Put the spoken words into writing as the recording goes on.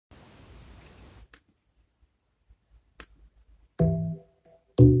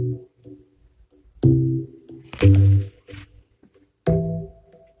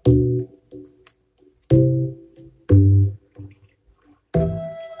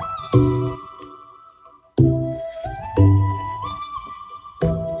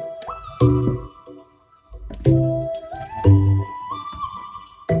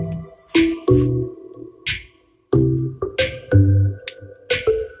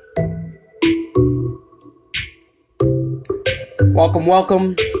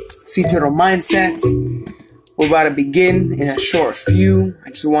Welcome, Sea Turtle Mindset. We're about to begin in a short few. I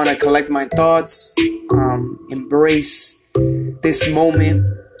just want to collect my thoughts, embrace this moment.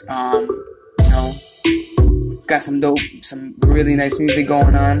 Got some really nice music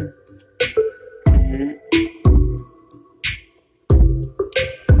going on.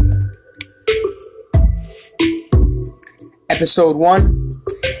 Episode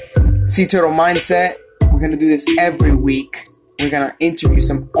 1, Sea Turtle Mindset. We're going to do this every week. We're going to interview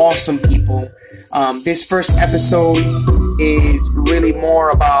some awesome people. This first episode is really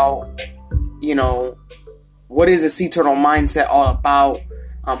more about, what is a Sea Turtle Mindset all about?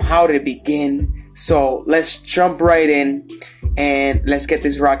 How did it begin? So let's jump right in and let's get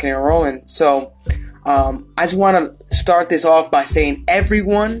this rocking and rolling. So I just want to start this off by saying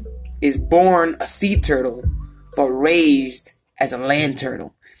everyone is born a sea turtle, but raised as a land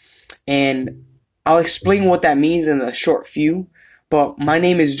turtle. And I'll explain what that means in a short few. But my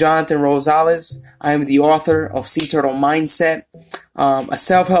name is Jonathan Rosales. I am the author of Sea Turtle Mindset, a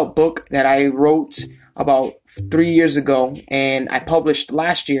self-help book that I wrote about 3 years ago, and I published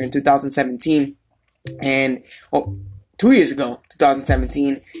last year in 2017, and 2 years ago,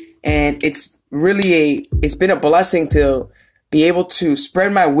 2017, and it's been a blessing to be able to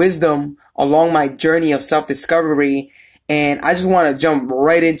spread my wisdom along my journey of self-discovery. And I just want to jump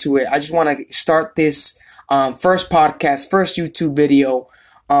right into it. I just want to start this first podcast, first YouTube video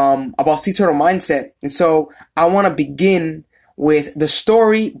about Sea Turtle Mindset. And so I want to begin with the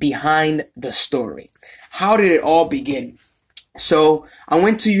story behind the story. How did it all begin? So I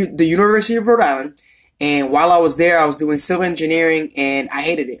went to the University of Rhode Island, and while I was there, I was doing civil engineering, and I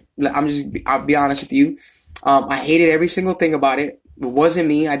hated it. I'll be honest with you. I hated every single thing about it. It wasn't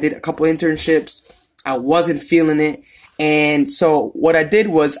me. I did a couple internships. I wasn't feeling it. And so what I did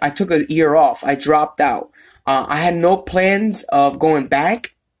was I took a year off. I dropped out. I had no plans of going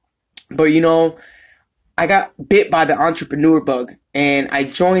back, but I got bit by the entrepreneur bug, and I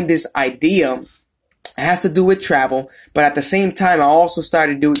joined this idea. It has to do with travel, but at the same time, I also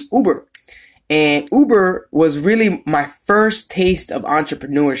started doing Uber. And Uber was really my first taste of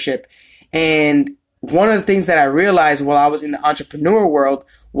entrepreneurship. And one of the things that I realized while I was in the entrepreneur world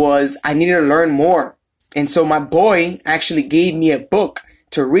was I needed to learn more. And so my boy actually gave me a book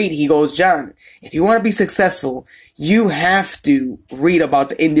to read. He goes, John, if you want to be successful, you have to read about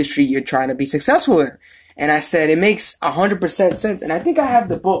the industry you're trying to be successful in. And I said, it makes 100% sense. And I think I have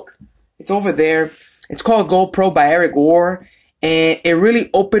the book. It's over there. It's called Go Pro by Eric Worre. And it really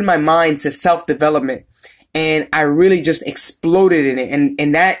opened my mind to self-development. And I really just exploded in it. And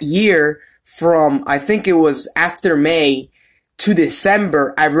in that year, from I think it was after May to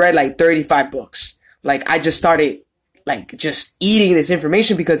December, I read like 35 books. Like I just started just eating this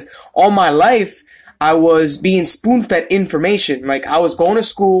information, because all my life I was being spoon-fed information. Like I was going to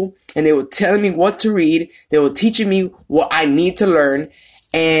school and they were telling me what to read. They were teaching me what I need to learn.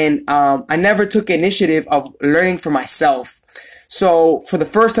 And I never took initiative of learning for myself. So for the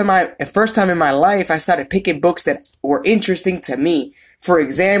first time in my life, I started picking books that were interesting to me. For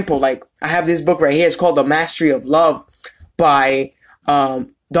example, like I have this book right here. It's called The Mastery of Love by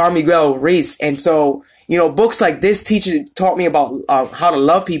Don Miguel Ruiz. And so, books like this taught me about how to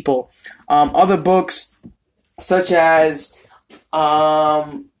love people. Other books such as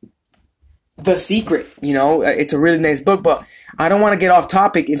The Secret, it's a really nice book, but I don't want to get off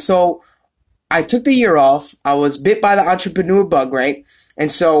topic. And so I took the year off. I was bit by the entrepreneur bug, right? And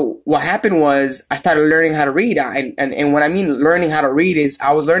so what happened was I started learning how to read. And what I mean learning how to read is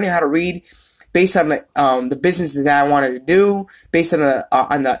I was learning how to read based on the business that I wanted to do, based on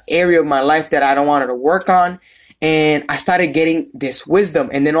the area of my life that I don't want to work on. And I started getting this wisdom.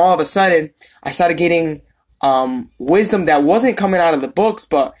 And then all of a sudden, I started getting wisdom that wasn't coming out of the books,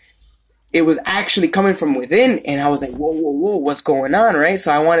 but it was actually coming from within. And I was like, whoa, what's going on, right?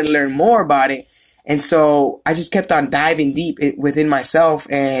 So I wanted to learn more about it. And so I just kept on diving deep within myself,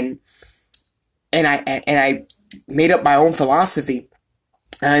 and I made up my own philosophy.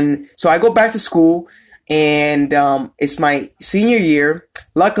 And so I go back to school, and it's my senior year.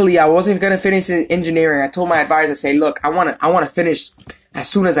 Luckily, I wasn't going to finish in engineering. I told my advisor, I say, look, I want to finish as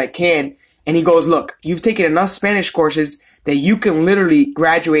soon as I can. And he goes, look, you've taken enough Spanish courses that you can literally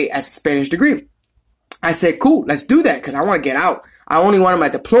graduate as a Spanish degree. I said, cool, let's do that, because I want to get out. I only wanted my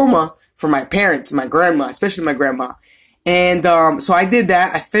diploma for my parents, my grandma, especially my grandma. And so I did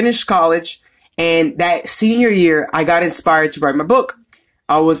that. I finished college, and that senior year, I got inspired to write my book.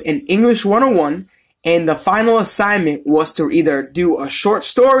 I was in English 101, and the final assignment was to either do a short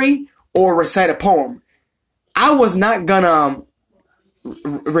story or recite a poem. I was not gonna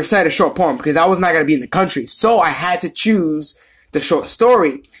recite a short poem because I was not gonna be in the country, so I had to choose the short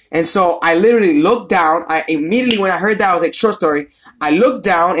story. And so I literally looked down. I immediately, when I heard that, I was like, short story. I looked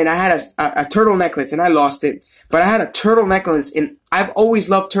down and I had a turtle necklace and I lost it. But I had a turtle necklace, and I've always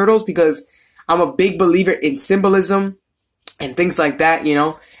loved turtles because I'm a big believer in symbolism and things like that, you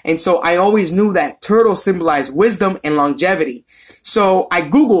know. And so I always knew that turtles symbolize wisdom and longevity. So I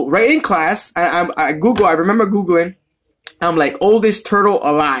Googled right in class. I remember Googling. I'm like, oldest turtle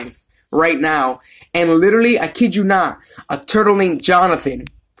alive right now. And literally, I kid you not, a turtle named Jonathan,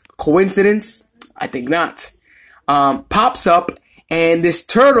 coincidence? I think not, pops up. And this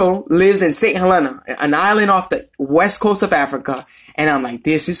turtle lives in St. Helena, an island off the west coast of Africa. And I'm like,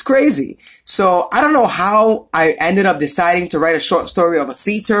 this is crazy. So I don't know how I ended up deciding to write a short story of a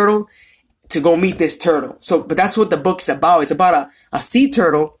sea turtle to go meet this turtle. So, but that's what the book's about. It's about a sea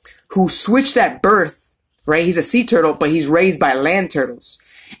turtle who switched at birth, right? He's a sea turtle, but he's raised by land turtles.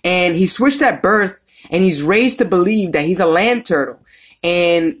 And he switched at birth, and he's raised to believe that he's a land turtle.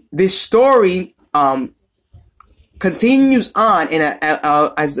 And this story, continues on, and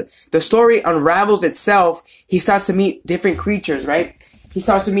as the story unravels itself, he starts to meet different creatures, right? He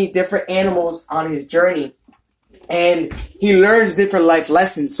starts to meet different animals on his journey, and he learns different life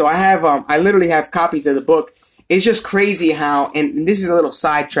lessons. So I literally have copies of the book. It's just crazy how, and this is a little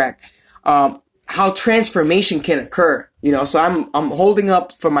sidetrack, how transformation can occur, you know. So I'm holding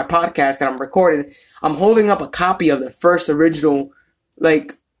up for my podcast that I'm recording. I'm holding up a copy of the first original,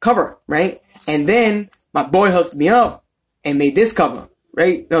 like, cover, right? And then my boy hooked me up and made this cover,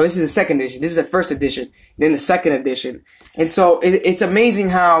 right? No, this is the second edition. This is the first edition, then the second edition. And so it's amazing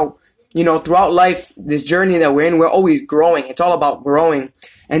how, you know, throughout life, this journey that we're in, we're always growing. It's all about growing.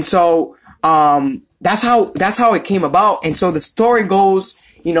 And so, that's how it came about. And so the story goes,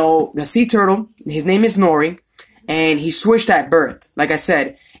 you know, the sea turtle, his name is Nori, and he switched at birth, like I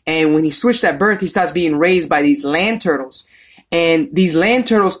said. And when he switched at birth, he starts being raised by these land turtles. And these land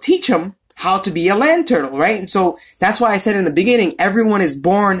turtles teach him how to be a land turtle, right? And so that's why I said in the beginning, everyone is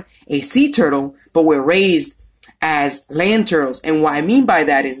born a sea turtle, but we're raised as land turtles. And what I mean by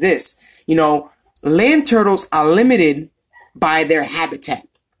that is this, you know, land turtles are limited by their habitat.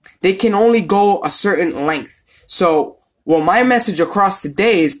 They can only go a certain length. So, well, my message across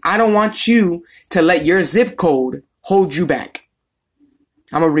today is I don't want you to let your zip code hold you back.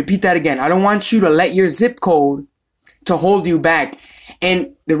 I'm going to repeat that again. I don't want you to let your zip code to hold you back.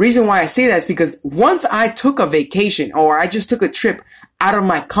 And the reason why I say that is because once I took a vacation, or I just took a trip out of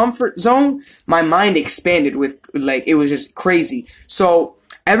my comfort zone, my mind expanded with, like, it was just crazy. So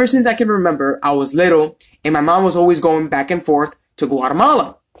ever since I can remember, I was little, and my mom was always going back and forth to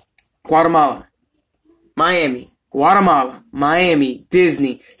Guatemala, Miami, Guatemala, Miami,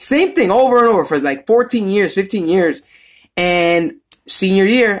 Disney. Same thing over and over for like 14 years, 15 years. And senior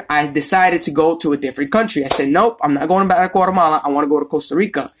year, I decided to go to a different country. I said, nope, I'm not going back to Guatemala. I want to go to Costa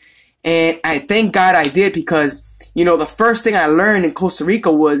Rica. And I thank God I did, because, you know, the first thing I learned in Costa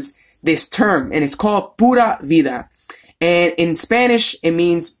Rica was this term, and it's called pura vida. And in Spanish, it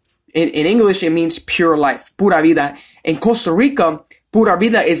means, in English, it means pure life, pura vida. In Costa Rica, pura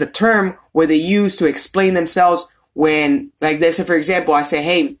vida is a term where they use to explain themselves when, like, let's say, for example, I say,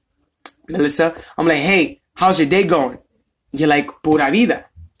 hey, Melissa, I'm like, hey, how's your day going? You're like, pura vida.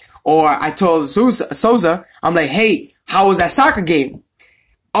 Or I told Souza, I'm like, hey, how was that soccer game?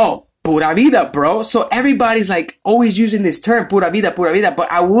 Oh, pura vida, bro. So everybody's like always using this term, pura vida, pura vida.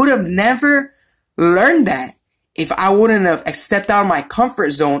 But I would have never learned that if I wouldn't have stepped out of my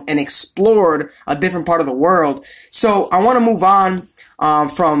comfort zone and explored a different part of the world. So I want to move on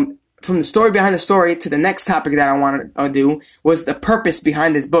from the story behind the story to the next topic that I want to do, was the purpose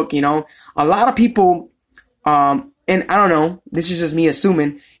behind this book. You know, a lot of people, and I don't know, this is just me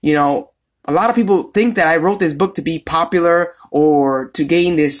assuming, you know, a lot of people think that I wrote this book to be popular or to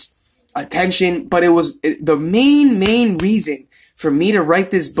gain this attention, but the main reason for me to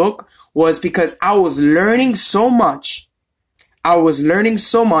write this book was because I was learning so much.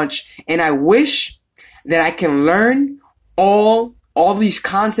 And I wish that I can learn all these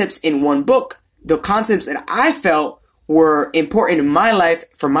concepts in one book. The concepts that I felt were important in my life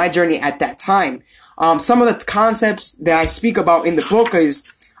for my journey at that time. Some of the concepts that I speak about in the book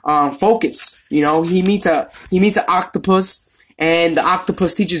is focus. You know, he meets an octopus, and the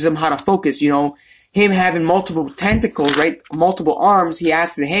octopus teaches him how to focus. You know, him having multiple tentacles, right? Multiple arms. He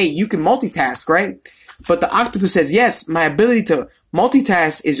asks him, hey, you can multitask, right? But the octopus says, yes, my ability to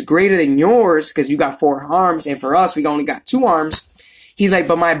multitask is greater than yours because you got 4 arms, and for us, we only got 2 arms. He's like,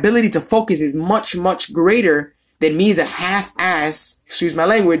 but my ability to focus is much, much greater than me to half-ass, excuse my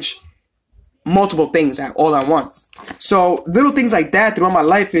language, multiple things all at once. So little things like that throughout my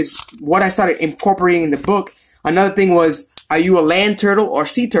life is what I started incorporating in the book. Another thing was Are you a land turtle or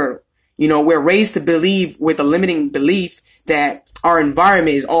sea turtle? You know, we're raised to believe with a limiting belief that our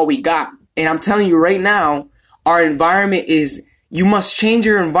environment is all we got. And I'm telling you right now, our environment is, you must change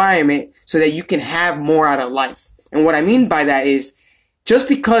your environment so that you can have more out of life. And what I mean by that is, just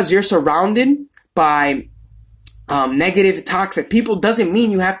because you're surrounded by negative, toxic people doesn't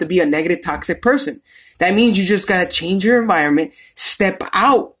mean you have to be a negative, toxic person. That means you just gotta change your environment, step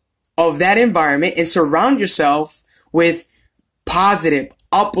out of that environment, and surround yourself with positive,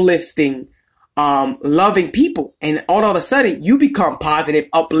 uplifting, loving people. And all of a sudden, you become positive,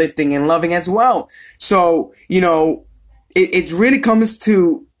 uplifting, and loving as well. So, you know, it really comes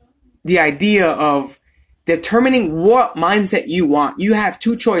to the idea of determining what mindset you want. You have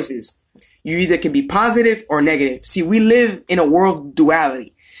two choices. You either can be positive or negative. See, we live in a world of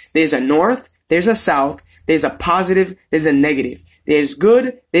duality. There's a north, there's a south, there's a positive, there's a negative. There's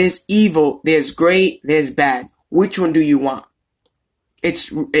good, there's evil, there's great, there's bad. Which one do you want?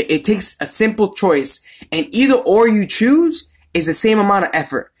 It takes a simple choice, and either or you choose is the same amount of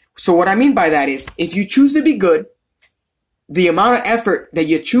effort. So what I mean by that is, if you choose to be good, the amount of effort that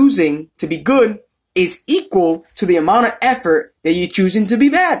you're choosing to be good is equal to the amount of effort that you're choosing to be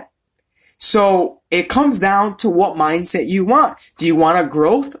bad. So it comes down to what mindset you want. Do you want a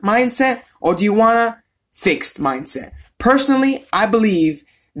growth mindset or do you want a fixed mindset? Personally, I believe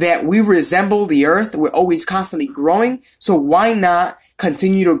that we resemble the earth. We're always constantly growing. So why not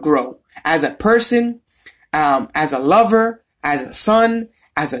continue to grow as a person, as a lover, as a son,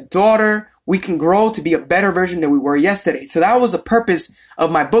 as a daughter? We can grow to be a better version than we were yesterday. So that was the purpose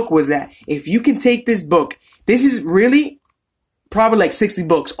of my book, was that if you can take this book, this is really probably like 60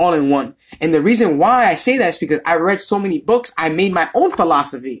 books all in one. And the reason why I say that is because I read so many books. I made my own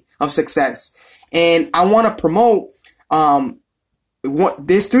philosophy of success. And I want to promote,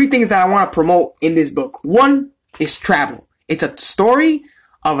 there's three things that I want to promote in this book. One is travel. It's a story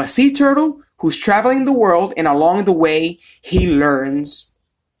of a sea turtle who's traveling the world, and along the way, he learns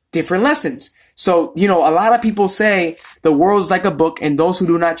different lessons. So, you know, a lot of people say the world's like a book, and those who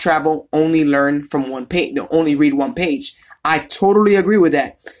do not travel only learn from one page. They only read one page. I totally agree with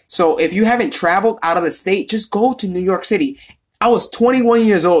that. So if you haven't traveled out of the state, just go to New York City. I was 21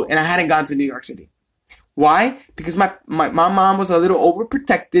 years old and I hadn't gone to New York City. Why? Because my mom was a little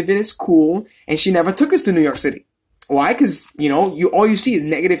overprotective in school, and she never took us to New York City. Why? Because, you know, all you see is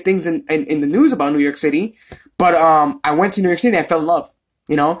negative things in the news about New York City. But I went to New York City and I fell in love,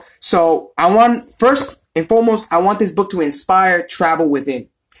 you know. So first and foremost, I want this book to inspire travel within,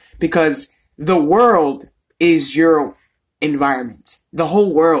 because the world is your environment. The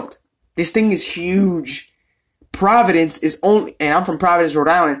whole world. This thing is huge. Providence is only, and I'm from Providence, Rhode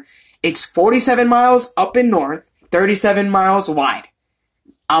Island. It's 47 miles up and north, 37 miles wide.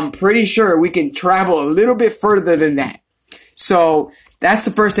 I'm pretty sure we can travel a little bit further than that. So that's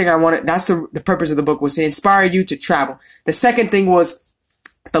the first thing I wanted. That's the purpose of the book, was to inspire you to travel. The second thing was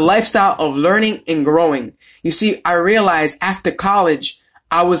the lifestyle of learning and growing. You see, I realized after college,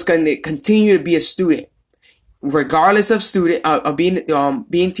 I was going to continue to be a student. Regardless of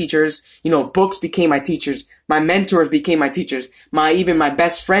being teachers, you know, books became my teachers. My mentors became my teachers. Even my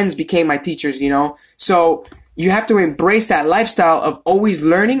best friends became my teachers, you know. So you have to embrace that lifestyle of always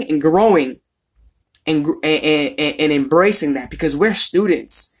learning and growing and embracing that, because we're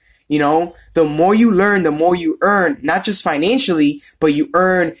students. You know, the more you learn, the more you earn, not just financially, but you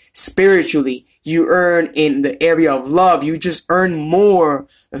earn spiritually. You earn in the area of love. You just earn more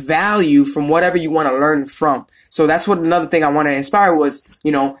value from whatever you want to learn from. So that's what another thing I want to inspire was,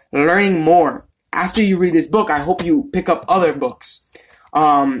 you know, learning more. After you read this book, I hope you pick up other books.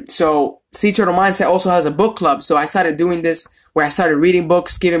 So Sea Turtle Mindset also has a book club. So I started doing this where I started reading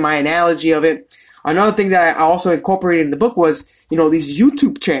books, giving my analogy of it. Another thing that I also incorporated in the book was, you know, these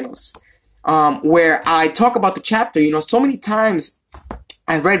YouTube channels, where I talk about the chapter. You know, so many times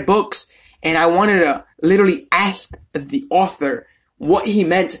I've read books and I wanted to literally ask the author what he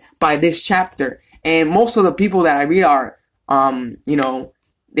meant by this chapter. And most of the people that I read are, you know,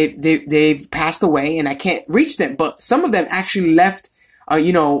 they've passed away and I can't reach them. But some of them actually left,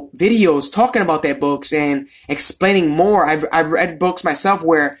 you know, videos talking about their books and explaining more. I've read books myself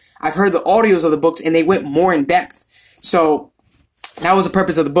where I've heard the audios of the books and they went more in depth. So that was the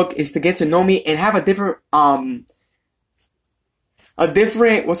purpose of the book, is to get to know me and have a different,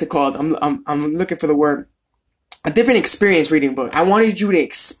 what's it called? I'm looking for the word. A different experience reading a book. I wanted you to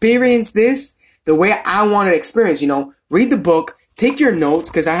experience this the way I wanted to experience, you know. Read the book, take your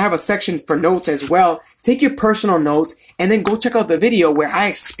notes, because I have a section for notes as well. Take your personal notes and then go check out the video where I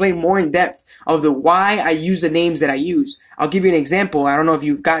explain more in depth of the why I use the names that I use. I'll give you an example. I don't know if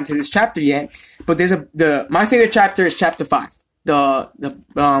you've gotten to this chapter yet, but my favorite chapter is chapter 5.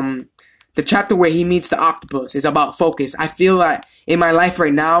 The chapter where he meets the octopus is about focus. I feel like in my life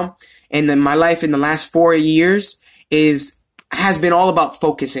right now, and then my life in the last 4 years has been all about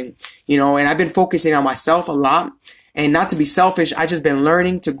focusing, and I've been focusing on myself a lot. And not to be selfish, I just been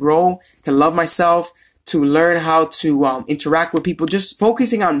learning to grow, to love myself, to learn how to interact with people, just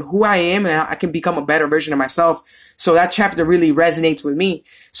focusing on who I am and how I can become a better version of myself. So that chapter really resonates with me.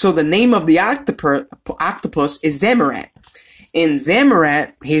 So the name of the octopus is Zamorak. In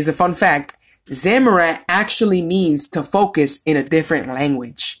Zamorak, here's a fun fact, Zamorak actually means to focus in a different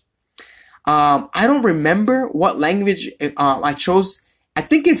language. I don't remember what language I chose. I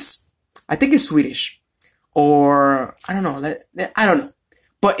think it's Swedish. Or, I don't know.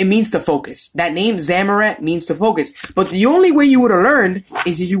 But it means to focus. That name, Zamorak, means to focus. But the only way you would have learned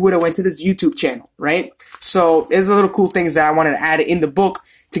is if you would have went to this YouTube channel, right? So, there's a little cool things that I wanted to add in the book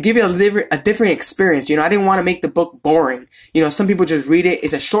to give you a different experience. I didn't want to make the book boring. Some people just read it.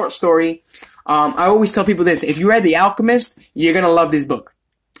 It's a short story. I always tell people this. If you read The Alchemist, you're going to love this book.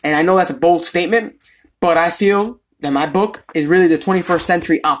 And I know that's a bold statement, but I feel that my book is really the 21st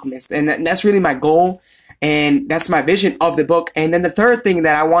century alchemist. And that's really my goal. And that's my vision of the book. And then the third thing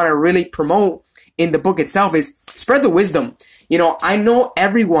that I want to really promote in the book itself is spread the wisdom. I know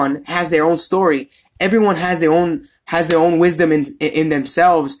everyone has their own story. Everyone has their own wisdom in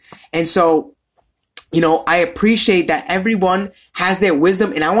themselves. And so, I appreciate that everyone has their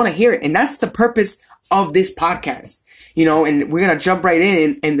wisdom and I want to hear it. And that's the purpose of this podcast, and we're going to jump right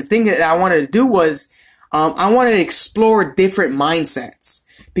in. And the thing that I wanted to do was, I wanted to explore different mindsets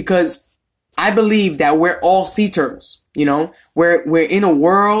because I believe that we're all sea turtles, we're in a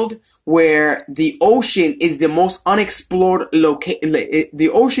world where the ocean is the most unexplored the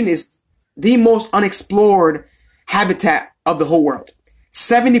ocean is the most unexplored habitat of the whole world.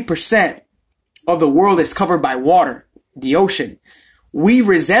 70% of the world is covered by water, the ocean. We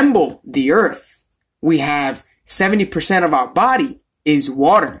resemble the earth. We have 70% of our body is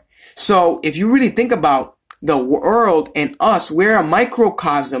water. So if you really think about the world and us, we're a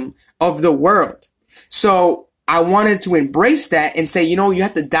microcosm of the world. So I wanted to embrace that and say, you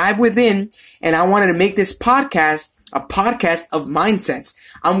have to dive within. And I wanted to make this podcast a podcast of mindsets.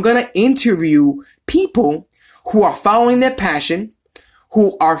 I'm going to interview people who are following their passion,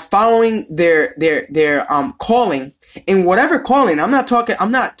 who are following their calling, in whatever calling. I'm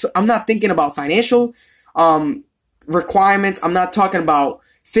not thinking about financial requirements. I'm not talking about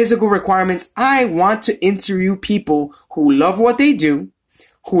physical requirements. I want to interview people who love what they do,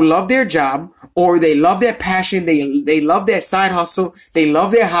 who love their job, or they love their passion, they love their side hustle, they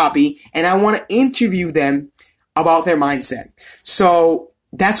love their hobby, and I want to interview them about their mindset. So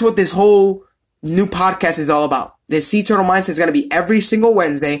that's what this whole new podcast is all about. The Sea Turtle Mindset is going to be every single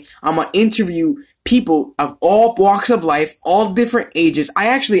Wednesday. I'm going to interview people of all walks of life, all different ages.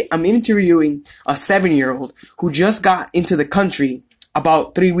 I'm interviewing a 7-year-old who just got into the country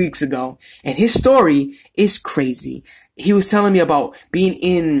about 3 weeks ago, and his story is crazy. He was telling me about being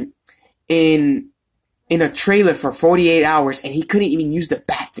in a trailer for 48 hours and he couldn't even use the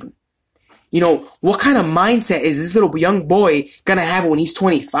bathroom. What kind of mindset is this little young boy gonna have when he's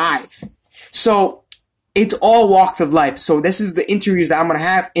 25? So it's all walks of life. So this is the interviews that I'm gonna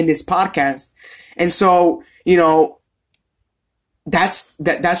have in this podcast. And so,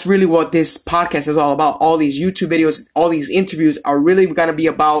 that's really what this podcast is all about. All these YouTube videos, all these interviews are really going to be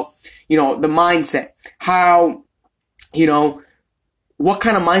about, the mindset. How, what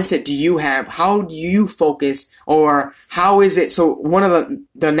kind of mindset do you have? How do you focus? Or how is it? So one of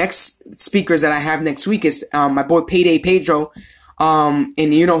the next speakers that I have next week is my boy Payday Pedro. And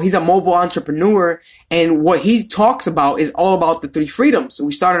he's a mobile entrepreneur, and what he talks about is all about the 3 freedoms. So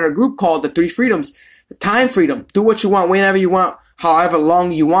we started a group called the 3 freedoms. Time freedom. Do what you want, whenever you want, however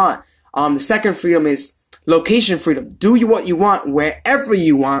long you want. The second freedom is location freedom. Do what you want, wherever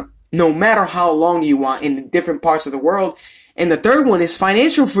you want, no matter how long you want, in different parts of the world. And the third one is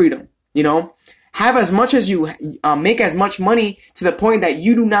financial freedom. Have as much as you, make as much money to the point that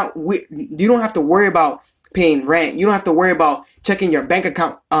you don't have to worry about paying rent. You don't have to worry about checking your bank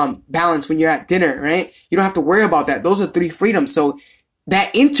account, balance when you're at dinner, right? You don't have to worry about that. Those are 3 freedoms. So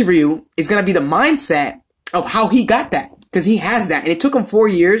that interview is going to be the mindset of how he got that, because he has that. And it took him 4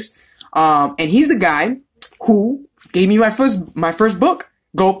 years. And he's the guy who gave me my first book,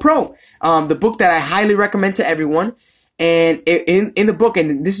 Go Pro. The book that I highly recommend to everyone. And in the book,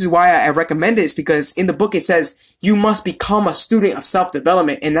 and this is why I recommend it, is because in the book it says you must become a student of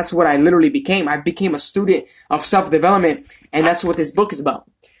self-development. And that's what I literally became. I became a student of self-development. And that's what this book is about.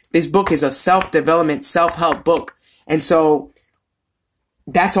 This book is a self-development, self-help book. And so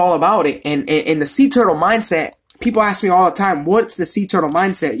that's all about it. And in the Sea Turtle mindset, people ask me all the time, what's the Sea Turtle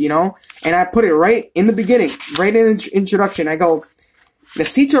mindset, you know? And I put it right in the beginning, right in the introduction. I go, the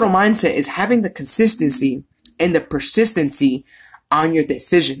Sea Turtle mindset is having the consistency and the persistency on your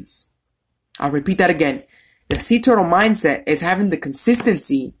decisions. I'll repeat that again. The Sea Turtle mindset is having the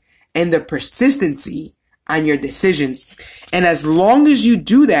consistency and the persistency on your decisions. And as long as you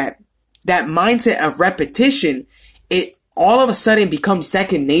do that, that mindset of repetition, it all of a sudden becomes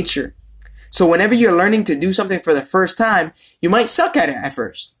second nature. So whenever you're learning to do something for the first time, you might suck at it at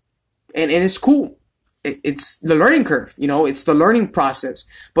first. And it's cool. It's the learning curve, you know, it's the learning process.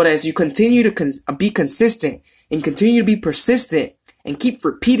 But as you continue to be consistent and continue to be persistent and keep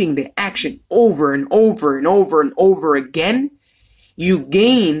repeating the action over and over and over and over again, you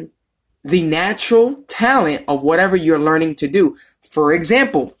gain the natural talent of whatever you're learning to do. For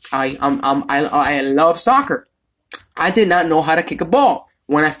example, I love soccer. I did not know how to kick a ball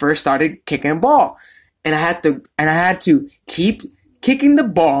when I first started kicking a ball. And I had to keep kicking the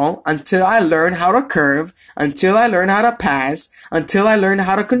ball until I learned how to curve, until I learned how to pass, until I learned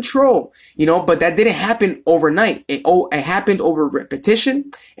how to control, you know, but that didn't happen overnight. It happened over repetition.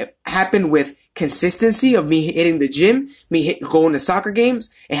 It happened with consistency of me hitting the gym, going to soccer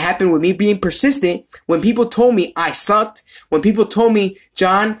games. It happened with me being persistent when people told me I sucked, when people told me,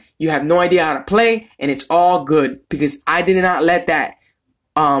 John, you have no idea how to play, and it's all good, because I did not let that,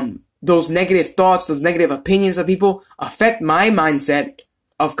 those negative thoughts, those negative opinions of people affect my mindset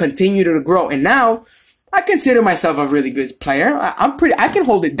of continue to grow. And now I consider myself a really good player. I can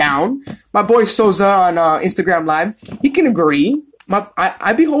hold it down. My boy Souza on Instagram Live, he can agree.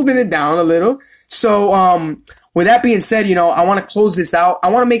 I be holding it down a little. So, with that being said, you know, I want to close this out. I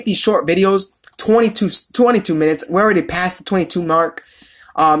want to make these short videos, 22 minutes. We're already past the 22 mark.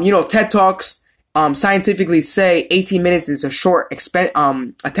 You know, TED Talks, scientifically say 18 minutes is a short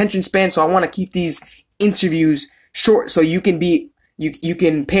attention span. So I want to keep these interviews short so you can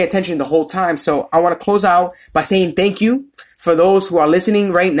pay attention the whole time. So I want to close out by saying thank you for those who are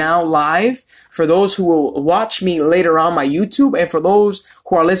listening right now live, for those who will watch me later on my YouTube, and for those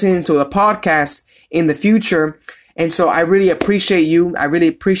who are listening to the podcast in the future. And so I really appreciate you. I really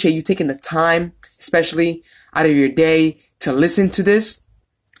appreciate you taking the time, especially out of your day, to listen to this.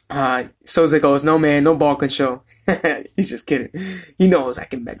 Souza goes, no man, no ball can show. He's just kidding. He knows I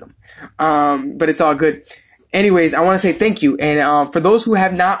can beg him. But it's all good. Anyways, I want to say thank you. And, for those who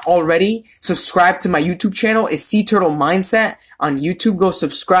have not already subscribed to my YouTube channel, it's Sea Turtle Mindset on YouTube. Go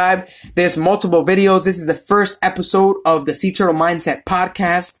subscribe. There's multiple videos. This is the first episode of the Sea Turtle Mindset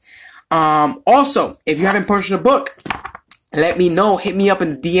podcast. Also, if you haven't purchased a book, let me know. Hit me up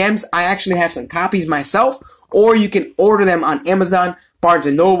in the DMs. I actually have some copies myself, or you can order them on Amazon, Barnes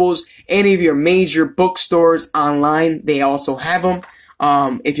and Nobles, any of your major bookstores online. They also have them.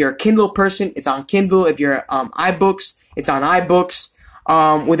 If you're a Kindle person, it's on Kindle. If you're iBooks, it's on iBooks.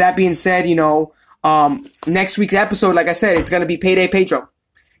 With that being said, you know, next week's episode, like I said, it's gonna be Payday Pedro.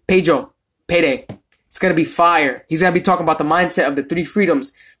 Payday. It's gonna be fire. He's gonna be talking about the mindset of the 3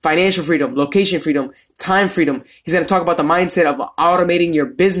 freedoms: financial freedom, location freedom, time freedom. He's gonna talk about the mindset of automating your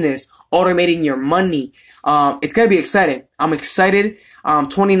business, automating your money. It's gonna be exciting. I'm excited.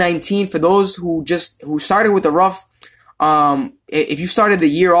 2019, for those who started with the rough, if you started the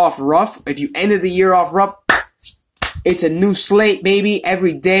year off rough, if you ended the year off rough, it's a new slate, baby.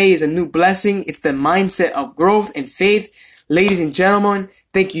 Every day is a new blessing. It's the mindset of growth and faith. Ladies and gentlemen,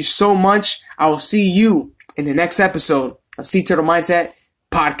 thank you so much. I will see you in the next episode of Sea Turtle Mindset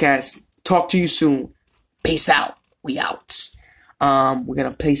Podcast. Talk to you soon. Peace out. We out. We're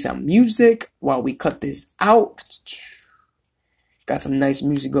gonna play some music while we cut this out. Got some nice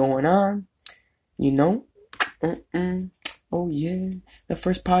music going on, you know. Oh yeah, the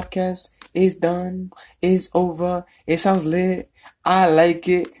first podcast is done, is over. It sounds lit. I like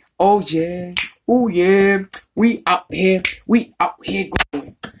it. Oh yeah, oh yeah. We out here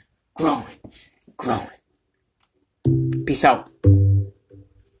growing. Peace out.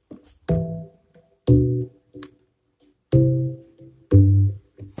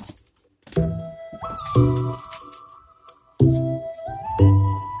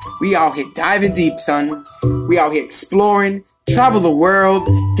 We out here diving deep, son. We out here exploring, travel the world,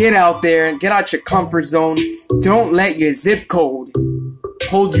 get out there, get out your comfort zone. Don't let your zip code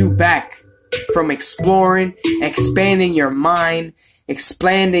hold you back from exploring, expanding your mind,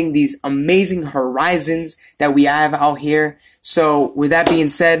 expanding these amazing horizons that we have out here. So with that being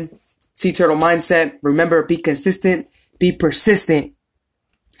said, Sea Turtle Mindset, remember, be consistent, be persistent,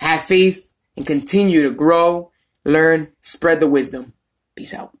 have faith, and continue to grow, learn, spread the wisdom.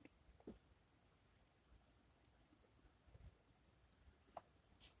 Peace out.